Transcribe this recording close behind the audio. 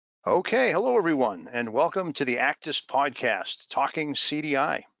Okay, hello everyone, and welcome to the Actus Podcast, Talking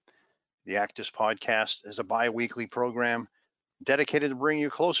CDI. The Actus Podcast is a bi-weekly program dedicated to bringing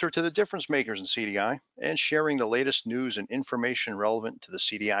you closer to the difference makers in CDI and sharing the latest news and information relevant to the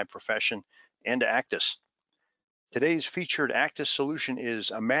CDI profession and to Actus. Today's featured Actus solution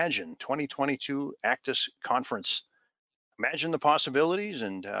is Imagine 2022 Actus Conference. Imagine the possibilities,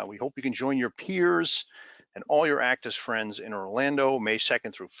 and we hope you can join your peers and all your Actus friends in Orlando, May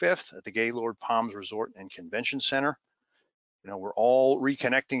 2nd through 5th at the Gaylord Palms Resort and Convention Center. We're all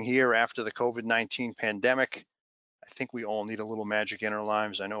reconnecting here after the COVID-19 pandemic. I think we all need a little magic in our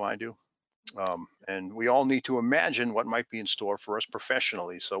lives. I know I do. And we all need to imagine what might be in store for us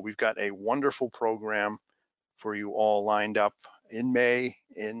professionally. So we've got a wonderful program for you all lined up in May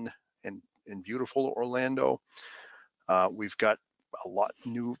in beautiful Orlando. We've got a lot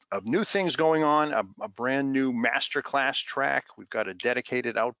of new things going on, a brand new masterclass track. We've got a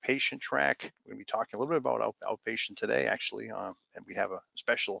dedicated outpatient track. We're going to be talking a little bit about outpatient today, actually, and we have a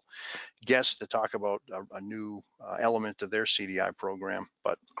special guest to talk about a new element of their CDI program.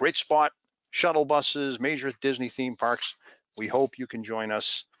 But great spot, shuttle buses, major Disney theme parks. We hope you can join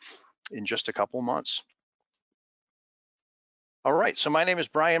us in just a couple months. All right, so my name is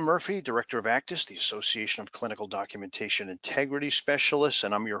Brian Murphy, Director of ACTIS, the Association of Clinical Documentation Integrity Specialists,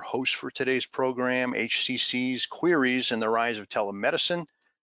 and I'm your host for today's program, HCCs, Queries, and the Rise of Telemedicine.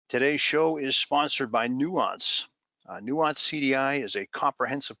 Today's show is sponsored by Nuance. Nuance CDI is a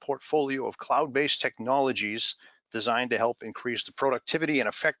comprehensive portfolio of cloud-based technologies designed to help increase the productivity and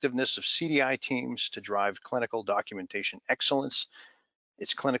effectiveness of CDI teams to drive clinical documentation excellence.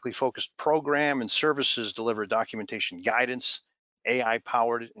 Its clinically focused program and services deliver documentation guidance,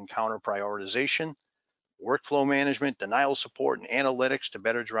 AI-powered encounter prioritization, workflow management, denial support, and analytics to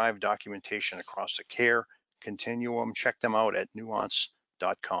better drive documentation across the care continuum. Check them out at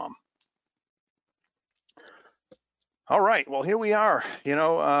nuance.com. All right, well, here we are.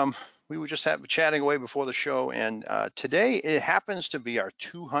 We were just chatting away before the show, and today it happens to be our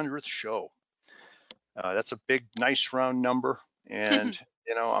 200th show. That's a big, nice round number, and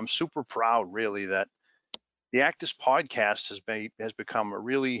I'm super proud, really, that the Actus podcast has become a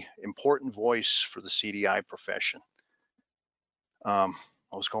really important voice for the CDI profession. I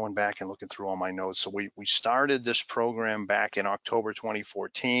was going back and looking through all my notes. So we started this program back in October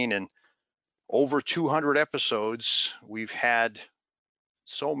 2014, and over 200 episodes. We've had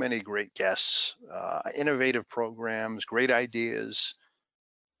so many great guests, innovative programs, great ideas.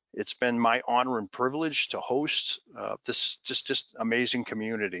 It's been my honor and privilege to host this just amazing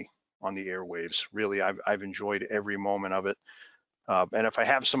community on the airwaves. Really, I've enjoyed every moment of it. And if I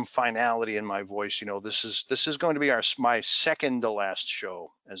have some finality in my voice, this is going to be my second to last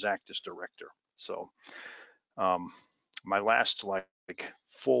show as Actus director. So my last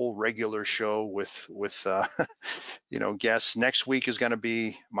full regular show with guests next week is going to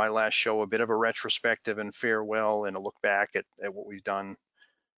be my last show, a bit of a retrospective and farewell and a look back at what we've done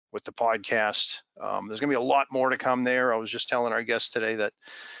with the podcast. There's going to be a lot more to come there. I was just telling our guests today that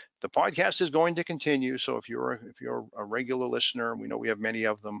the podcast is going to continue. So if you're a regular listener, we know we have many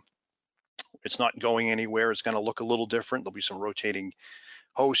of them, it's not going anywhere. It's going to look a little different. There'll be some rotating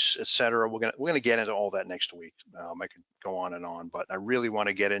hosts, etc. We're gonna get into all that next week. I could go on, but I really want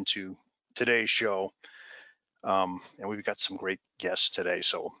to get into today's show. And we've got some great guests today.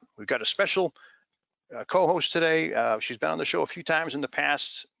 So we've got a special co-host today. She's been on the show a few times in the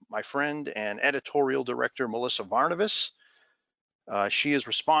past, my friend and editorial director, Melissa Varnavas. She is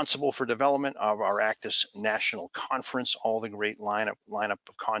responsible for development of our Actus National Conference, all the great lineup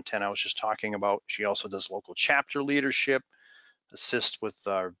of content I was just talking about. She also does local chapter leadership, assist with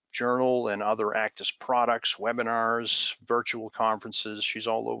our journal and other Actus products, webinars, virtual conferences. She's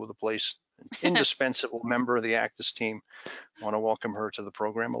all over the place, an indispensable member of the Actus team. I want to welcome her to the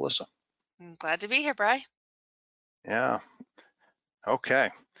program, Melissa. I'm glad to be here, Bri. Yeah. Okay.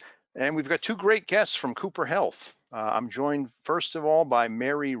 And we've got two great guests from Cooper Health. I'm joined, first of all, by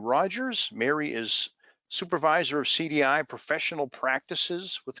Mary Rogers. Mary is supervisor of CDI professional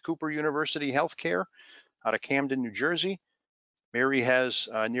practices with Cooper University Healthcare out of Camden, New Jersey. Mary has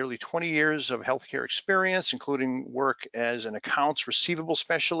nearly 20 years of healthcare experience, including work as an accounts receivable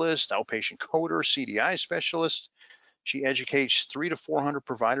specialist, outpatient coder, CDI specialist. She educates 300 to 400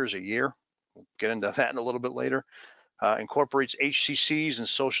 providers a year. We'll get into that in a little bit later. Incorporates HCCs and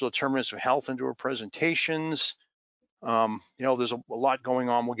social determinants of health into her presentations. There's a lot going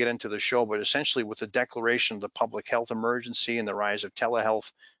on. We'll get into the show, but essentially with the declaration of the public health emergency and the rise of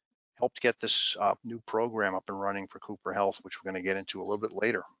telehealth, helped get this new program up and running for Cooper Health, which we're going to get into a little bit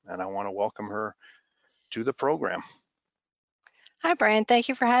later. And I want to welcome her to the program. Hi, Brian. Thank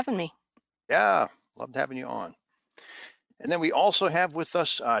you for having me. Yeah, loved having you on. And then we also have with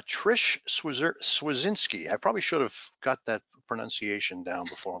us Trish Swazinski. I probably should have got that pronunciation down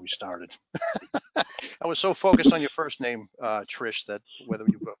before we started. I was so focused on your first name, Trish, that whether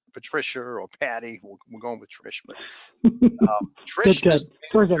you go Patricia or Patty, we're going with Trish. But Trish is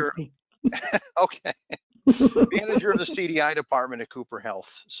Good. manager. Swazinski. Okay. Manager of the CDI department at Cooper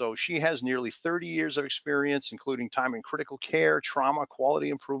Health. So she has nearly 30 years of experience, including time in critical care, trauma, quality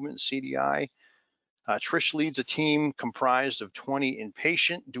improvement, CDI. Trish leads a team comprised of 20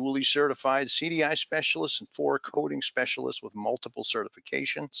 inpatient, dually certified CDI specialists and 4 coding specialists with multiple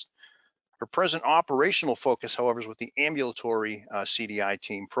certifications. Her present operational focus, however, is with the ambulatory CDI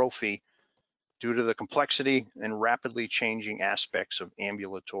team, Profi, due to the complexity and rapidly changing aspects of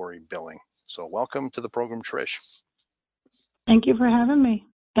ambulatory billing. So welcome to the program, Trish. Thank you for having me.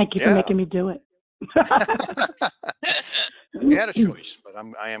 Thank you for Yeah. making me do it. You had a choice, but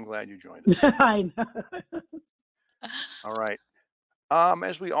I am glad you joined us. I know. All right.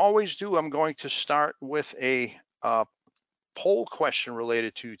 As we always do, I'm going to start with a poll question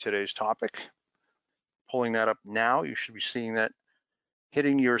related to today's topic. Pulling that up now, you should be seeing that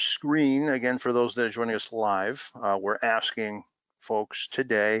hitting your screen. Again, for those that are joining us live, we're asking folks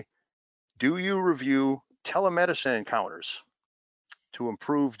today, do you review telemedicine encounters to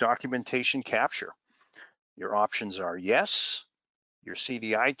improve documentation capture? Your options are yes, your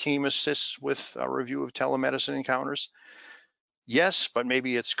CDI team assists with a review of telemedicine encounters. Yes, but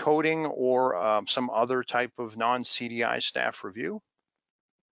maybe it's coding or some other type of non-CDI staff review.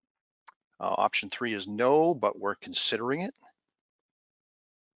 Option 3 is no, but we're considering it.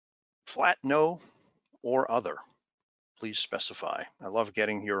 Flat no or other. Please specify. I love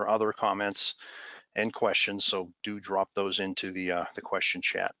getting your other comments and questions, so do drop those into the question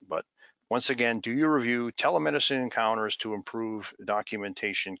chat. But once again, do you review telemedicine encounters to improve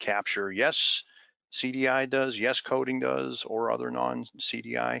documentation capture? Yes, CDI does. Yes, coding does, or other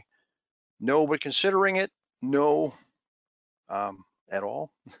non-CDI. No, but considering it. No, at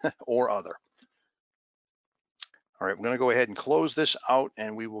all, or other. All right, we're going to go ahead and close this out,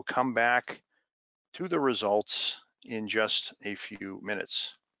 and we will come back to the results in just a few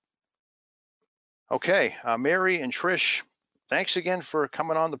minutes. Okay, Mary and Trish, thanks again for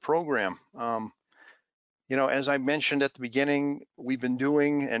coming on the program. You know, as I mentioned at the beginning, we've been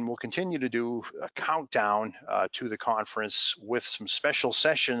doing and will continue to do a countdown to the conference with some special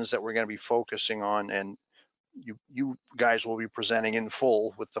sessions that we're going to be focusing on, and you guys will be presenting in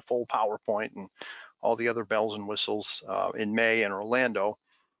full with the full PowerPoint and all the other bells and whistles in May in Orlando.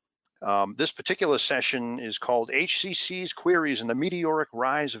 This particular session is called HCCs, Queries, and the Meteoric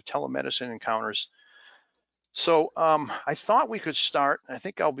Rise of Telemedicine Encounters. So I thought we could start. I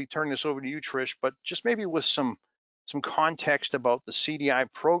think I'll be turning this over to you, Trish, but just maybe with some context about the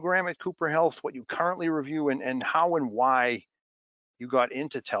CDI program at Cooper Health, what you currently review, and how and why you got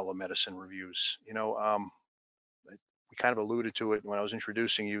into telemedicine reviews. You know, we kind of alluded to it when I was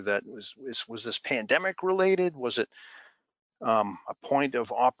introducing you. That was this pandemic related? Was it a point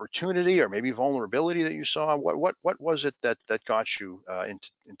of opportunity or maybe vulnerability that you saw? What was it that got you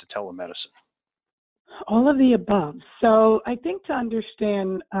into telemedicine? All of the above. So I think to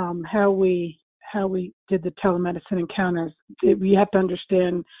understand how we did the telemedicine encounters, we have to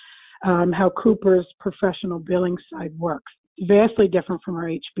understand how Cooper's professional billing side works. It's vastly different from our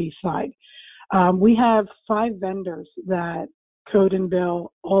HB side. We have 5 vendors that code and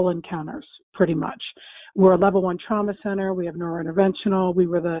bill all encounters, pretty much. We're a level 1 trauma center. We have neurointerventional. We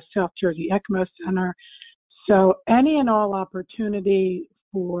were the South Jersey ECMO center. So any and all opportunity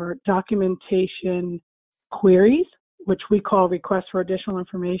for documentation queries, which we call requests for additional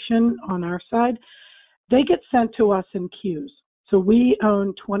information on our side, they get sent to us in queues. So we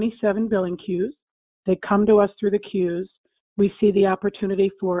own 27 billing queues. They come to us through the queues. We see the opportunity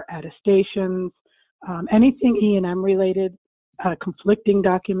for attestations, anything E&M related, conflicting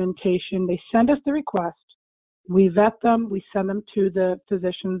documentation. They send us the request. We vet them. We send them to the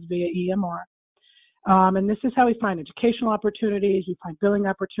physicians via EMR. And this is how we find educational opportunities. We find billing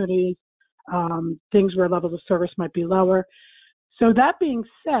opportunities, things where levels of service might be lower. So that being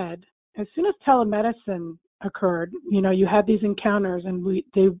said, as soon as telemedicine occurred, you know, you had these encounters, and we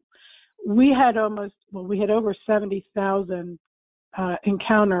had over 70,000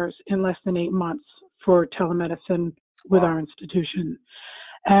 encounters in less than 8 months for telemedicine with our institution.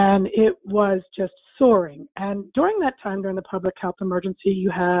 And it was just soaring. And during that time, during the public health emergency,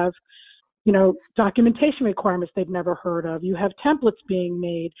 you have, you know, documentation requirements they've never heard of. You have templates being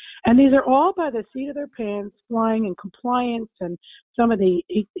made. And these are all by the seat of their pants, flying in compliance, and some of the,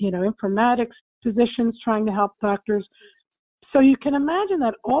 you know, informatics positions trying to help doctors So you can imagine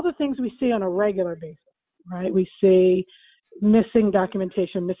that all the things we see on a regular basis, right? We see missing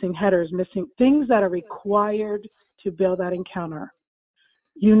documentation, missing headers, missing things that are required to build that encounter.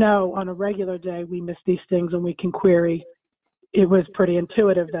 On a regular day, we miss these things and we can query. It was pretty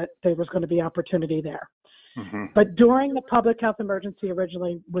intuitive that there was going to be opportunity there. Mm-hmm. But during the public health emergency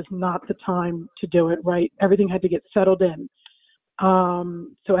originally was not the time to do it, right? Everything had to get settled in.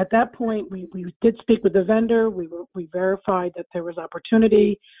 So at that point, we did speak with the vendor. We verified that there was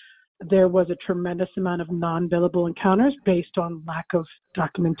opportunity. There was a tremendous amount of non-billable encounters based on lack of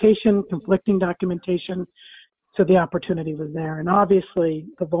documentation, conflicting documentation. So the opportunity was there. And obviously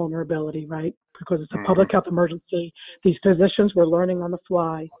the vulnerability, right? Because it's a public health emergency. These physicians were learning on the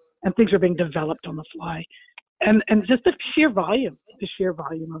fly and things are being developed on the fly. And just the sheer volume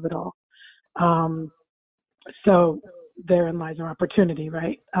of it all. So therein lies our opportunity,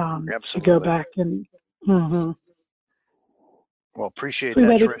 right? To go Absolutely. back and Well, appreciate we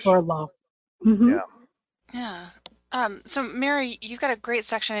that, waited Trish. for a lull. Mm-hmm. Yeah. Yeah. So Mary, you've got a great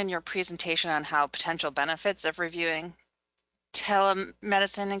section in your presentation on how potential benefits of reviewing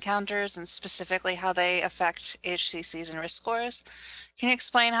telemedicine encounters and specifically how they affect HCCs and risk scores. Can you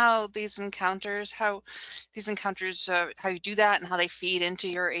explain how these encounters, how you do that and how they feed into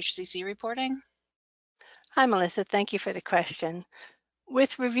your HCC reporting? Hi, Melissa. Thank you for the question.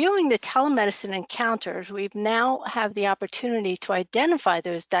 With reviewing the telemedicine encounters, we now have the opportunity to identify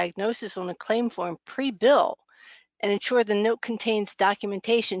those diagnoses on a claim form pre-bill and ensure the note contains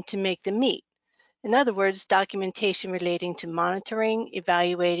documentation to make them meet. In other words, documentation relating to monitoring,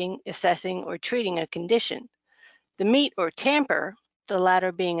 evaluating, assessing, or treating a condition. The meet or tamper, the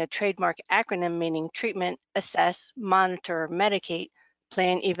latter being a trademark acronym meaning treatment, assess, monitor, medicate,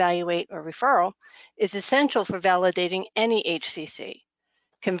 plan, evaluate, or referral, is essential for validating any HCC.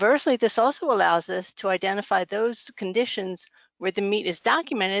 Conversely, this also allows us to identify those conditions where the meet is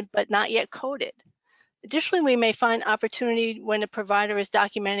documented but not yet coded. Additionally, we may find opportunity when a provider is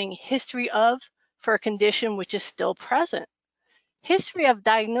documenting history of for a condition which is still present. History of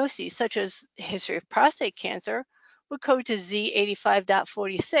diagnoses, such as history of prostate cancer, would code to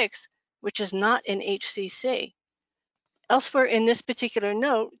Z85.46, which is not an HCC. Elsewhere in this particular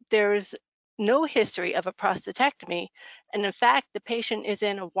note, there is no history of a prostatectomy, and in fact, the patient is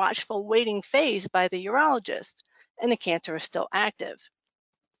in a watchful waiting phase by the urologist, and the cancer is still active.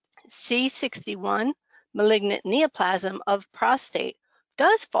 C61, malignant neoplasm of prostate,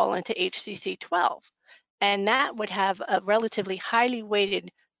 does fall into HCC 12, and that would have a relatively highly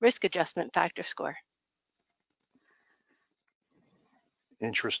weighted risk adjustment factor score.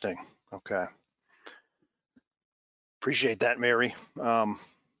 Interesting. Okay. Appreciate that, Mary.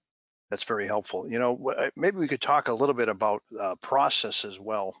 That's very helpful. Maybe we could talk a little bit about process as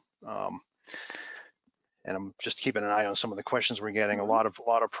well. And I'm just keeping an eye on some of the questions we're getting. A lot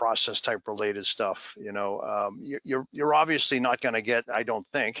of process type related stuff. You're obviously not going to get, I don't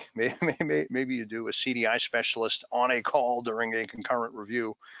think, maybe you do, a CDI specialist on a call during a concurrent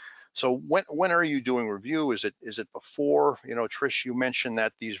review. So when are you doing review? Is it before? Trish, you mentioned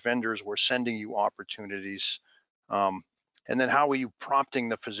that these vendors were sending you opportunities, and then how are you prompting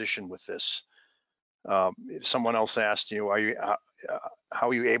the physician with this? Someone else asked you, how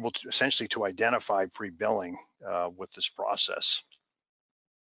are you able to essentially to identify pre-billing with this process?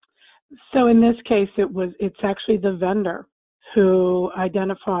 So in this case, it's actually the vendor who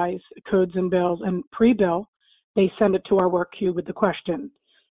identifies codes and bills, and pre-bill, they send it to our work queue with the question,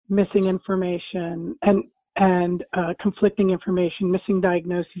 missing information and conflicting information, missing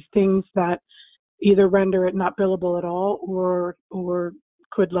diagnoses, things that either render it not billable at all or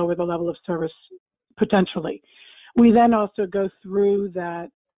could lower the level of service potentially. We then also go through that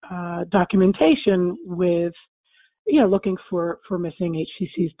documentation with, looking for missing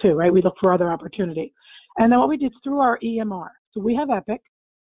HCCs too, right? We look for other opportunity. And then what we did through our EMR. So we have Epic,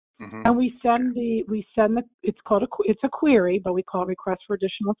 and we send it's a query, but we call it request for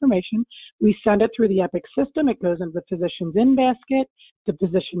additional information. We send it through the Epic system. It goes into the physician's in basket. The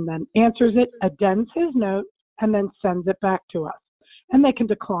physician then answers it, addends his note, and then sends it back to us. And they can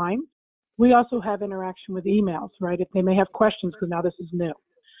decline. We also have interaction with emails, right? If they may have questions, because now this is new.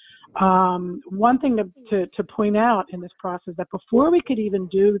 One thing to point out in this process that before we could even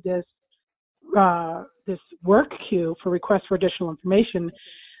do this work queue for requests for additional information,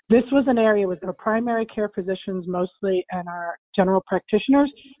 this was an area with our primary care physicians mostly and our general practitioners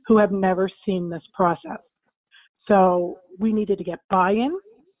who have never seen this process. So we needed to get buy-in.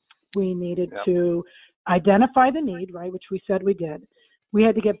 We needed to identify the need, right, which we said we did. We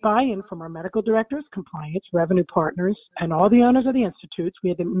had to get buy-in from our medical directors, compliance, revenue partners, and all the owners of the institutes.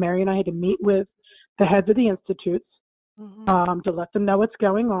 Mary and I had to meet with the heads of the institutes to let them know what's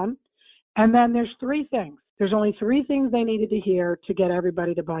going on. And then there's three things. There's only three things they needed to hear to get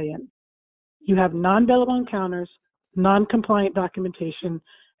everybody to buy in. You have non-billable encounters, non-compliant documentation,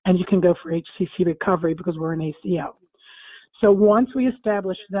 and you can go for HCC recovery because we're an ACO. So once we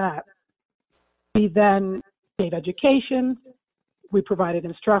established that, we then gave education, we provided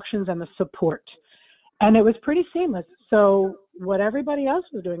instructions and the support. And it was pretty seamless. So what everybody else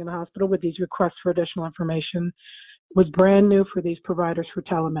was doing in the hospital with these requests for additional information was brand new for these providers for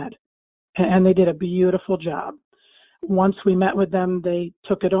telemed. And they did a beautiful job. Once we met with them, they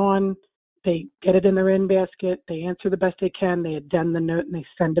took it on, they get it in their in basket, they answer the best they can, they addend the note, and they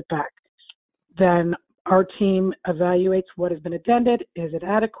send it back. Then our team evaluates what has been addended, is it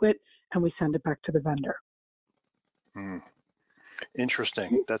adequate, and we send it back to the vendor.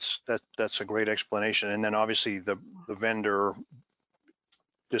 Interesting. That's a great explanation. And then obviously the vendor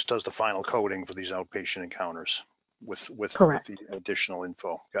just does the final coding for these outpatient encounters with the additional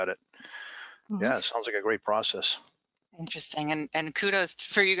info. Got it. Yeah, it sounds like a great process. Interesting. And kudos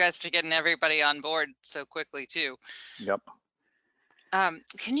for you guys to getting everybody on board so quickly too. Yep.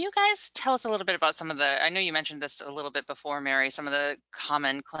 Can you guys tell us a little bit about some of the, I know you mentioned this a little bit before, Mary, some of the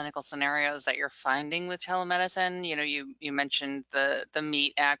common clinical scenarios that you're finding with telemedicine? You know, you mentioned the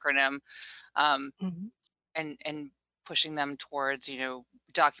MEET acronym, and pushing them towards, you know,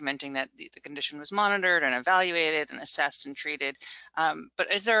 documenting that the condition was monitored and evaluated and assessed and treated. But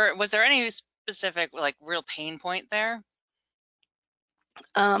was there any specific, like, real pain point there?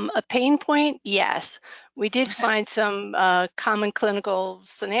 A pain point, yes. We did find some common clinical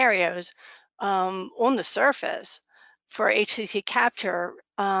scenarios on the surface for HCC capture,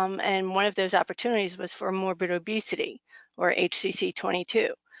 and one of those opportunities was for morbid obesity, or HCC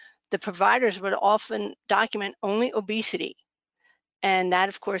 22. The providers would often document only obesity, and that,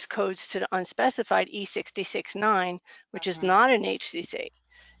 of course, codes to the unspecified E669, which is not an HCC.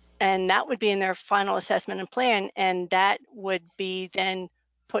 And that would be in their final assessment and plan, and that would be then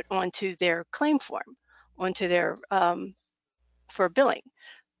put onto their claim form, onto their for billing.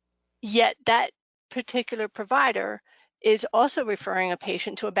 Yet that particular provider is also referring a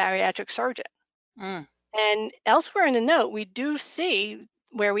patient to a bariatric surgeon. And elsewhere in the note, we do see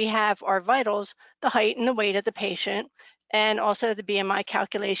where we have our vitals, the height and the weight of the patient, and also the BMI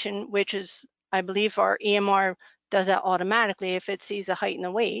calculation, which is, I believe our EMR does that automatically if it sees the height and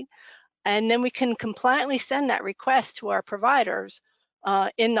the weight. And then we can compliantly send that request to our providers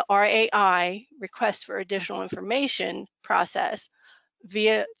in the RAI, request for additional information process,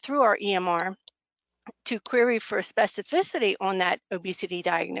 through our EMR, to query for specificity on that obesity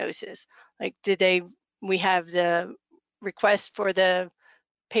diagnosis. Like, we have the request for the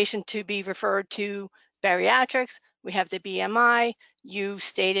patient to be referred to bariatrics, we have the BMI, you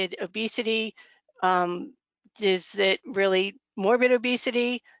stated obesity. Is it really morbid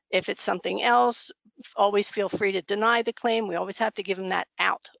obesity? If it's something else, always feel free to deny the claim. We always have to give them that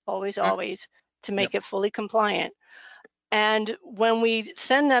out, always, to make it fully compliant. And when we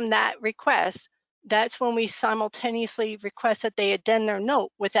send them that request, that's when we simultaneously request that they addend their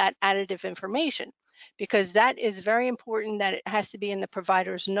note with that additive information, because that is very important that it has to be in the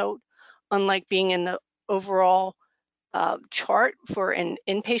provider's note, unlike being in the overall chart for an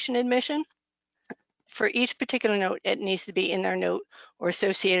inpatient admission. For each particular note, it needs to be in their note or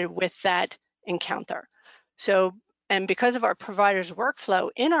associated with that encounter. So, and because of our providers' workflow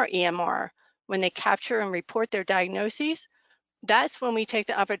in our EMR, when they capture and report their diagnoses, that's when we take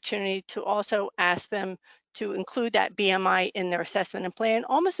the opportunity to also ask them to include that BMI in their assessment and plan,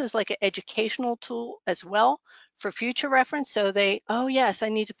 almost as like an educational tool as well for future reference. So they, oh yes, I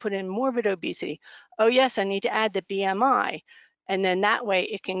need to put in morbid obesity. Oh yes, I need to add the BMI. And then that way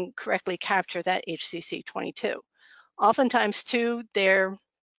it can correctly capture that HCC 22. Oftentimes too, they're,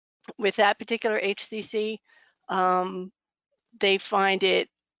 with that particular HCC, they find it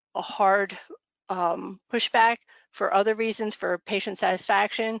a hard pushback for other reasons, for patient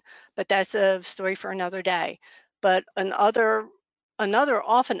satisfaction, but that's a story for another day. But another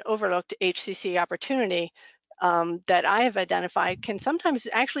often overlooked HCC opportunity that I have identified can sometimes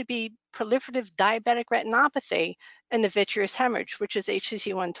actually be proliferative diabetic retinopathy and the vitreous hemorrhage, which is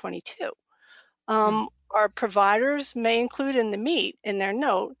HCC 122. Our providers may include in the MEET in their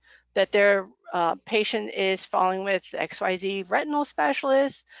note that their patient is following with XYZ retinal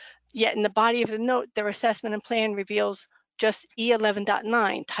specialist, yet in the body of the note, their assessment and plan reveals just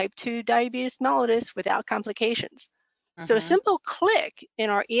E11.9, type 2 diabetes mellitus without complications. So a simple click in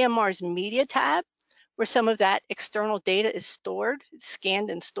our EMR's media tab, where some of that external data is stored, scanned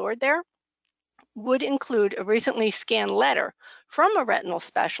and stored there, would include a recently scanned letter from a retinal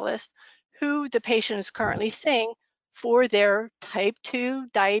specialist who the patient is currently seeing, for their type 2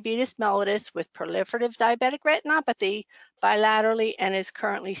 diabetes mellitus with proliferative diabetic retinopathy bilaterally and is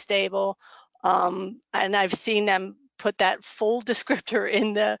currently stable. And I've seen them put that full descriptor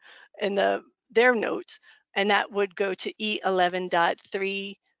in their notes, and that would go to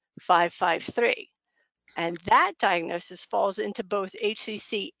E11.3553. And that diagnosis falls into both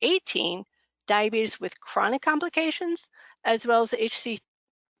HCC 18, diabetes with chronic complications, as well as HCC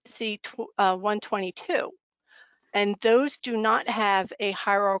 122. And those do not have a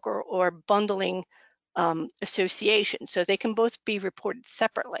hierarchical or bundling association, so they can both be reported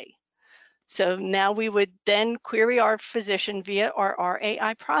separately. So now we would then query our physician via our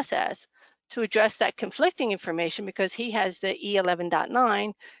RAI process to address that conflicting information, because he has the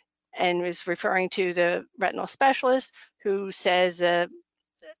E11.9 and is referring to the retinal specialist who says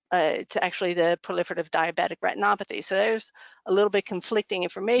it's actually the proliferative diabetic retinopathy. So there's a little bit conflicting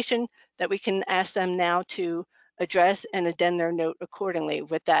information that we can ask them now to address and addend their note accordingly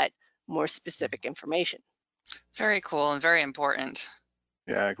with that more specific information. Very cool and very important.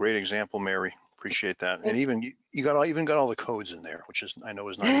 Yeah, great example, Mary. Appreciate that. And even you got all the codes in there, which is I know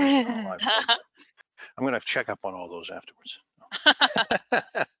is not easy on a live program. I'm going to check up on all those afterwards.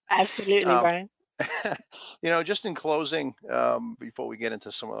 Absolutely, Brian. Just in closing, before we get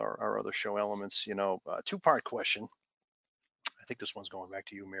into some of our other show elements, two-part question. I think this one's going back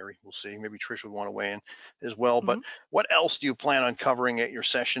to you, Mary. We'll see. Maybe Trish would want to weigh in as well. But what else do you plan on covering at your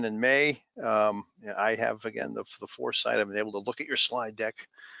session in May? I have, again, the foresight. I've been able to look at your slide deck.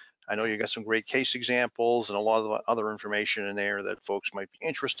 I know you got some great case examples and a lot of other information in there that folks might be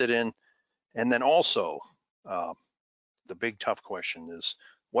interested in. And then also, the big tough question is,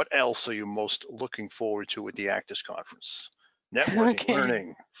 what else are you most looking forward to at the ACTIS conference? Networking,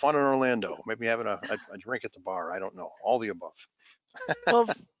 learning, fun in Orlando, maybe having a drink at the bar. I don't know. All the above. Well,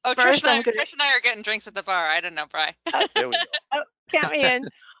 Trish and I are getting drinks at the bar. I don't know, Brian. There we go. Count me in.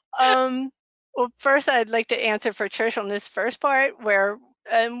 Well, first I'd like to answer for Trish on this first part, where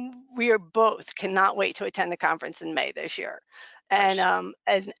we are both cannot wait to attend the conference in May this year. And nice.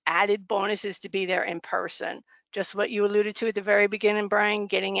 As an added bonus is to be there in person. Just what you alluded to at the very beginning, Brian,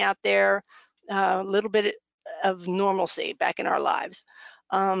 getting out there, a little bit of normalcy back in our lives.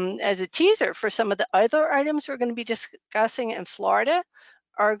 As a teaser for some of the other items we're going to be discussing in Florida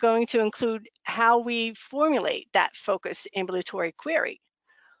are going to include how we formulate that focused ambulatory query.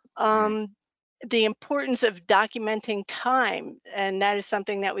 The importance of documenting time, and that is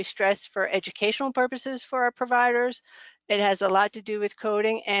something that we stress for educational purposes for our providers. It has a lot to do with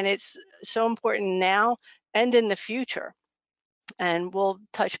coding, and it's so important now and in the future. And we'll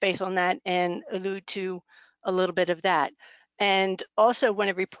touch base on that and allude to a little bit of that. And also, when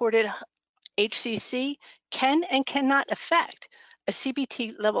a reported HCC can and cannot affect a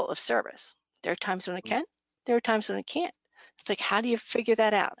CBT level of service. There are times when it can, there are times when it can't. It's like, how do you figure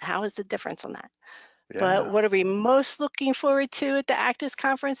that out? How is the difference on that? Yeah. But what are we most looking forward to at the ACTIS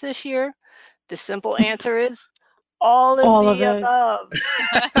conference this year? The simple answer is all of the above.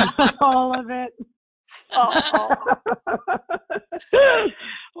 All of it.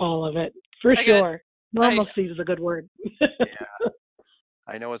 All of it, for sure. Normalcy is a good word. Yeah.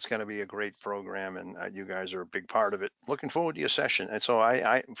 I know it's going to be a great program, and you guys are a big part of it. Looking forward to your session. And so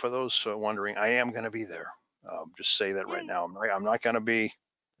I for those wondering, I am going to be there. Just say that right now. I'm not going to be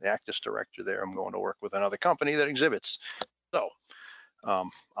the ACTIS director there. I'm going to work with another company that exhibits. So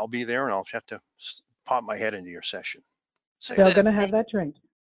I'll be there, and I'll have to pop my head into your session. Still going to have that drink.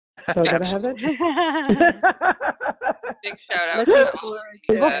 Still going to have that drink. Big shout out to all of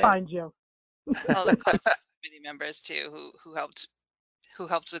we will find you. All the conference committee members too, who helped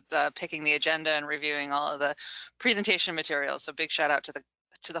with picking the agenda and reviewing all of the presentation materials. So big shout out to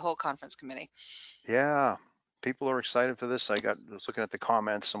the whole conference committee. Yeah, people are excited for this. I was looking at the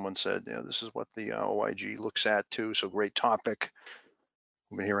comments. Someone said, this is what the OIG looks at too. So great topic.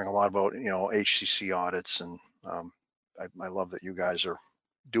 We've been hearing a lot about, HCC audits, and I love that you guys are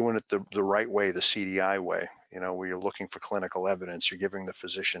doing it the right way, the CDI way, where you're looking for clinical evidence, you're giving the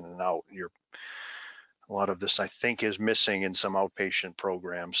physician an out. A lot of this, I think, is missing in some outpatient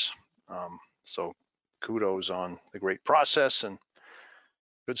programs. So kudos on the great process and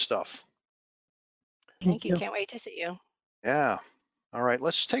good stuff. Thank you. Can't wait to see you. Yeah. All right,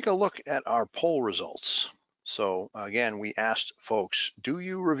 let's take a look at our poll results. So again, we asked folks, do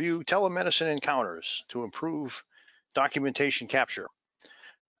you review telemedicine encounters to improve documentation capture?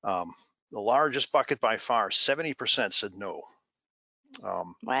 The largest bucket by far, 70% said no.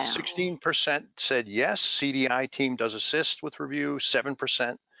 Wow. 16% said yes, CDI team does assist with review.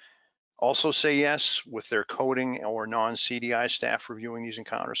 7% also say yes with their coding or non-CDI staff reviewing these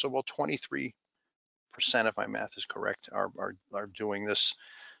encounters. So about 23% if my math is correct, are doing this.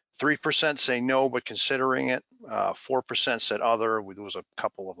 3% say no, but considering it. 4% said other. There was a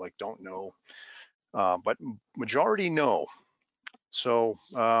couple of like don't know, but majority no. So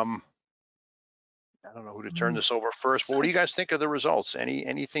I don't know who to turn this over first, but what do you guys think of the results?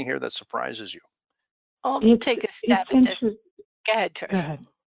 Anything here that surprises you? I'll take a It's stab at this. interesting. Go ahead, Go Trish. ahead.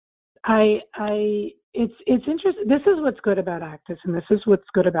 It's interesting. This is what's good about Actis, and this is what's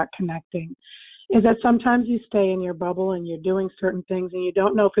good about connecting, is that sometimes you stay in your bubble and you're doing certain things and you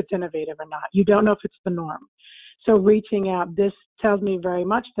don't know if it's innovative or not. You don't know if it's the norm. So reaching out, this tells me very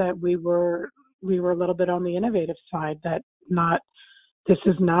much that we were a little bit on the innovative side. That this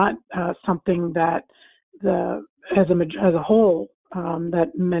is not something that as a whole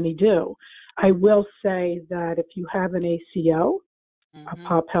that many do. I will say that if you have an ACO, a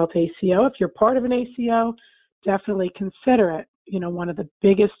Pop Health ACO. If you're part of an ACO, definitely consider it. One of the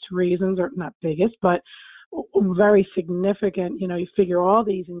biggest reasons, or not biggest, but very significant, you figure all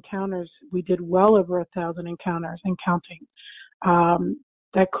these encounters, we did well over 1,000 encounters and counting.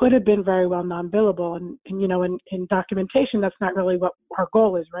 That could have been very well non-billable. And in documentation, that's not really what our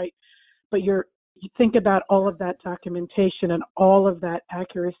goal is, right? But you think about all of that documentation and all of that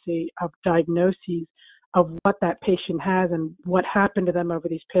accuracy of diagnoses of what that patient has and what happened to them over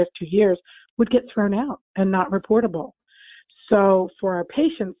these past 2 years would get thrown out and not reportable. So for our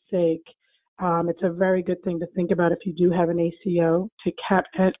patients' sake, it's a very good thing to think about if you do have an ACO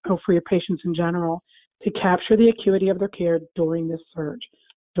for your patients in general, to capture the acuity of their care during this surge,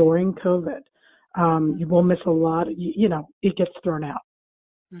 during COVID. You will miss a lot. It gets thrown out.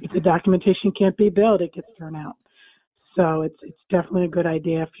 If the documentation can't be billed, it gets thrown out. So it's definitely a good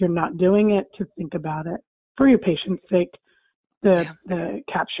idea if you're not doing it to think about it for your patient's sake. The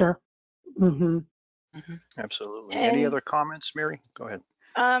capture. Absolutely. And any other comments, Mary? Go ahead.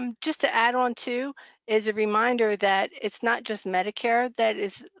 just to add on too, is a reminder that it's not just Medicare that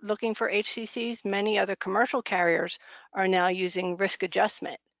is looking for HCCs. Many other commercial carriers are now using risk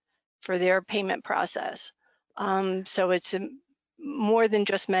adjustment for their payment process. So it's more than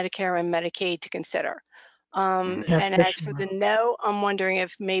just Medicare and Medicaid to consider. And as for the no, I'm wondering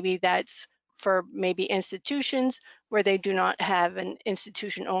if maybe that's for maybe institutions where they do not have an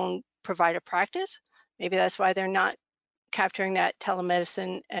institution-owned provider practice. Maybe that's why they're not capturing that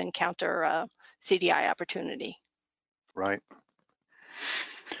telemedicine and counter CDI opportunity. Right.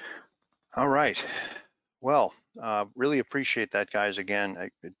 All right. Well, really appreciate that, guys.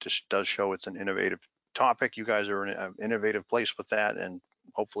 Again, it just does show it's an innovative topic. You guys are in an innovative place with that, and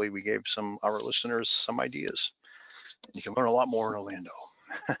hopefully we gave our listeners some ideas. You can learn a lot more in Orlando.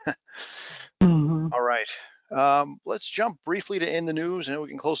 All right. Let's jump briefly to in the news, and we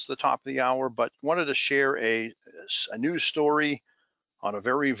can close to the top of the hour, but wanted to share a news story on a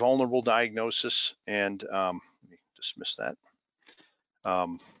very vulnerable diagnosis, and let me dismiss that.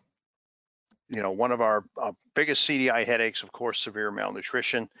 One of our biggest CDI headaches, of course, severe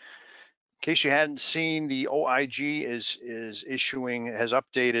malnutrition. In case you hadn't seen, the OIG has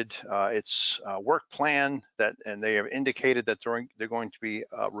updated its work plan and they have indicated that they're going to be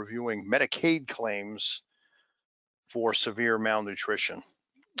reviewing Medicaid claims for severe malnutrition.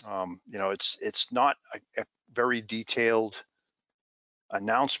 It's not a very detailed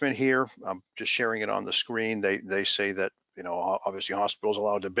announcement here. I'm just sharing it on the screen. They say that obviously hospitals are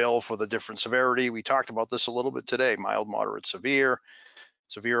allowed to bill for the different severity. We talked about this a little bit today: mild, moderate, severe.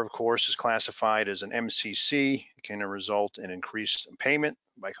 Severe, of course, is classified as an MCC. It can result in increased payment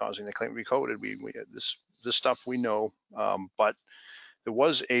by causing the claim to be coded. This stuff we know, but there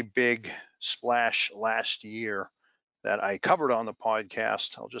was a big splash last year that I covered on the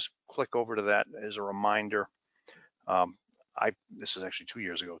podcast. I'll just click over to that as a reminder. This is actually 2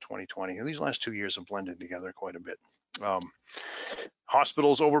 years ago, 2020. And these last 2 years have blended together quite a bit.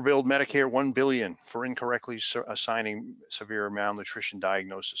 Hospitals overbilled Medicare $1 billion for incorrectly assigning severe malnutrition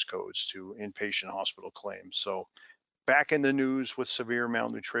diagnosis codes to inpatient hospital claims. So back in the news with severe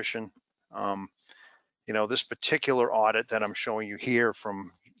malnutrition. This particular audit that I'm showing you here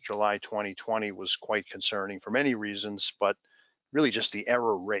from July 2020 was quite concerning for many reasons, but really just the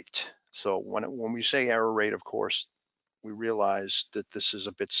error rate. So when we say error rate, of course, we realize that this is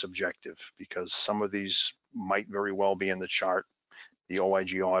a bit subjective because some of these might very well be in the chart. The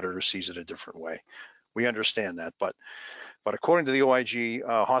OIG auditor sees it a different way. We understand that, but according to the OIG,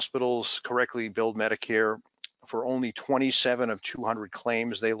 hospitals correctly billed Medicare for only 27 of 200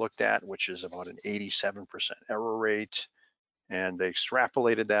 claims they looked at, which is about an 87% error rate. And they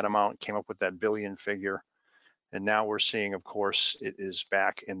extrapolated that amount, came up with that billion figure. And now we're seeing, of course, it is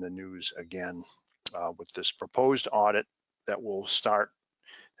back in the news again with this proposed audit that will start,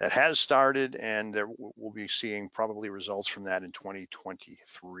 that has started, and we'll be seeing probably results from that in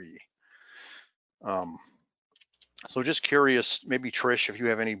 2023. So just curious, maybe Trish, if you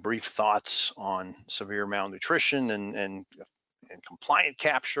have any brief thoughts on severe malnutrition and compliant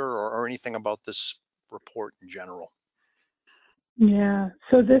capture, or anything about this report in general. Yeah,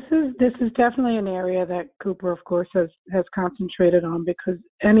 so this is definitely an area that Cooper, of course, has concentrated on, because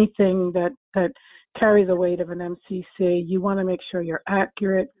anything that carries the weight of an MCC, you want to make sure you're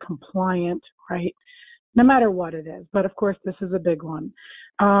accurate, compliant, right? No matter what it is. But of course, this is a big one.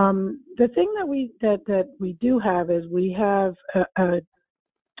 The thing that we do have is we have a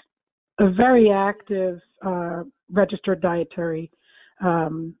very active registered dietary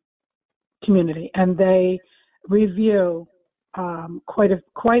community, and they review quite a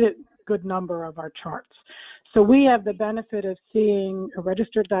good number of our charts. So we have the benefit of seeing a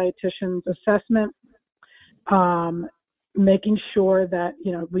registered dietitian's assessment, making sure that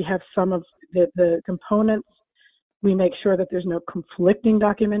we have some of the components. We make sure that there's no conflicting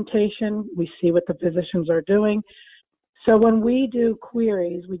documentation. We see what the physicians are doing. So when we do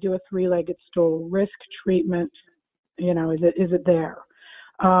queries, we do a three-legged stool: risk, treatment, is it there?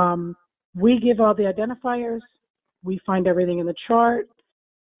 We give all the identifiers, we find everything in the chart,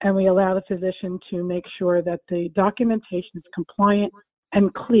 and we allow the physician to make sure that the documentation is compliant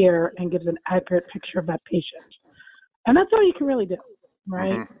and clear and gives an accurate picture of that patient. And that's all you can really do,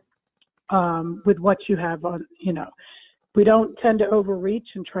 right? Mm-hmm. With what you have on, we don't tend to overreach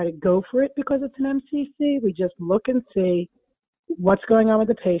and try to go for it because it's an MCC. We just look and see what's going on with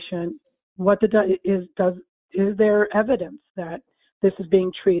the patient, is there evidence that this is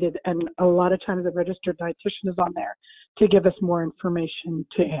being treated, and a lot of times the registered dietitian is on there to give us more information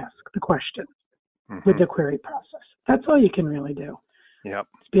to ask the question with the query process. That's all you can really do. Yep.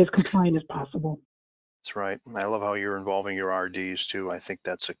 To be as compliant as possible. That's right. I love how you're involving your RDs too. I think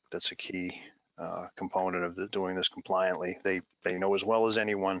that's a key component of doing this compliantly. They know as well as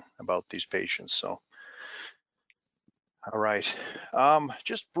anyone about these patients. So, all right.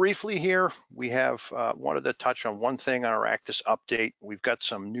 Just briefly here, we have wanted to touch on one thing on our ACTIS update. We've got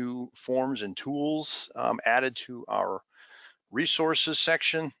some new forms and tools added to our resources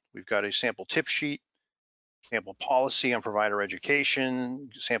section. We've got a sample tip sheet, sample policy on provider education,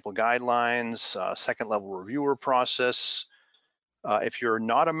 sample guidelines, second level reviewer process. If you're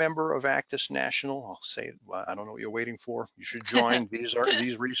not a member of ACTIS National, I'll say, I don't know what you're waiting for. You should join.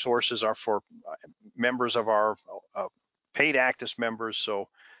 These resources are for members of our paid ACTIS members. So,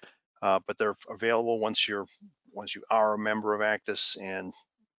 but they're available once you are a member of ACTIS, and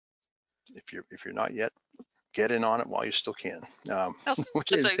if you're not yet, get in on it while you still can.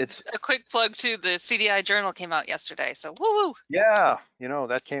 Just a quick plug too. The CDI journal came out yesterday, so woo-woo. Yeah,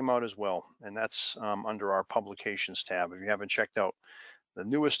 that came out as well, and that's under our publications tab. If you haven't checked out the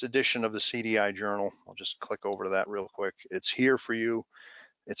newest edition of the CDI journal, I'll just click over to that real quick. It's here for you.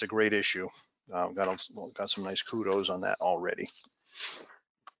 It's a great issue. Got some nice kudos on that already.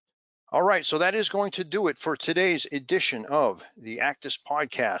 All right, so that is going to do it for today's edition of the ACTIS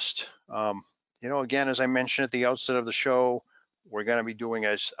podcast. Again, as I mentioned at the outset of the show, we're going to be doing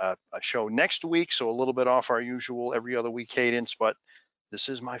a show next week, so a little bit off our usual every other week cadence, but this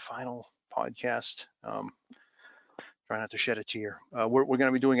is my final podcast. Try not to shed a tear. We're going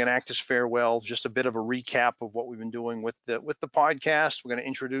to be doing an ACTIS farewell, just a bit of a recap of what we've been doing with the podcast. We're going to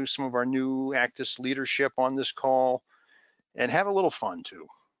introduce some of our new ACTIS leadership on this call and have a little fun too,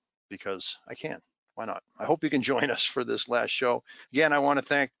 because I can. Why not? I hope you can join us for this last show. Again, I want to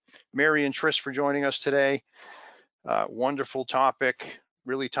thank Mary and Tris for joining us today. Wonderful topic,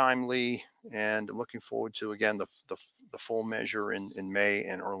 really timely, and I'm looking forward to, again, the full measure in May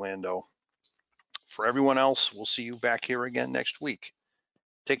in Orlando. For everyone else, we'll see you back here again next week.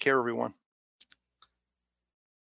 Take care, everyone.